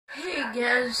Hey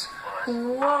guys,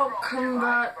 welcome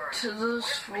back to this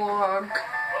vlog,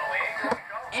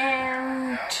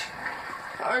 and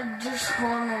I just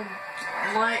want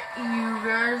to let you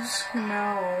guys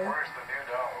know,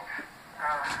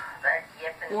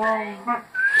 well,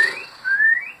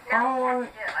 I want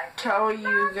to tell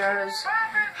you guys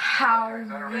how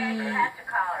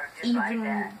we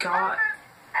even got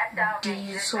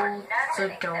Deisil the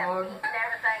dog.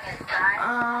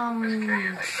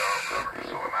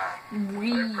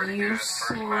 We used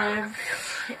to live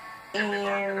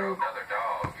in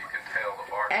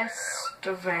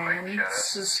Estevan,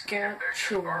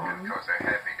 Saskatchewan,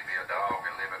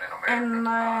 and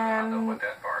then,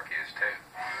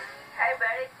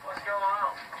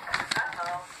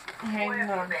 hang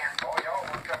on.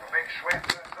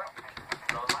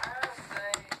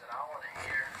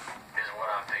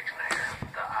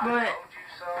 But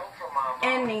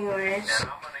anyways,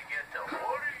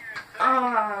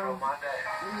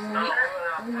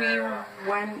 we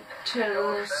went to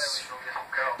this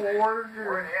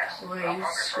border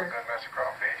place, or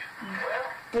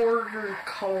border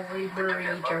collie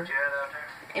breeder,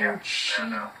 and she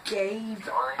gave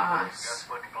us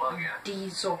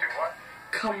Deisil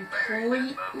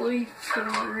completely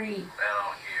free.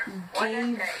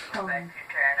 Gave him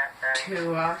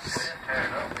to us,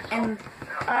 and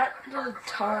at the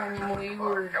time we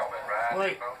were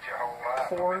like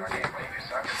 4,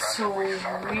 so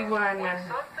we went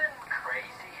and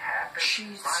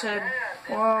she said,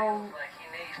 well,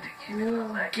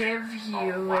 we'll give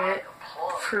you it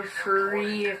for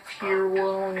free if you're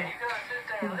willing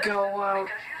to go out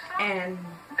and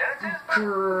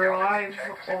drive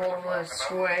all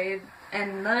this way,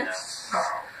 and that's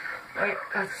like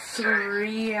a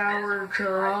 3-hour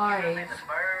drive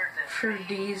for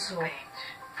Deisil.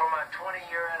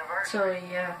 So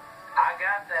yeah,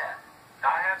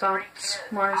 that's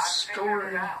my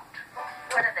story.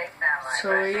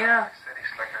 So yeah,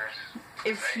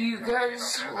 if you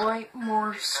guys like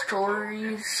more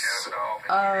stories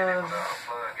of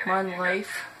my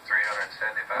life,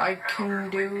 I can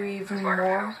do even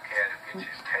more.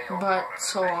 But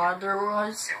so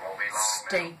otherwise,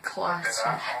 stay classy.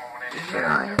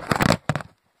 Yeah.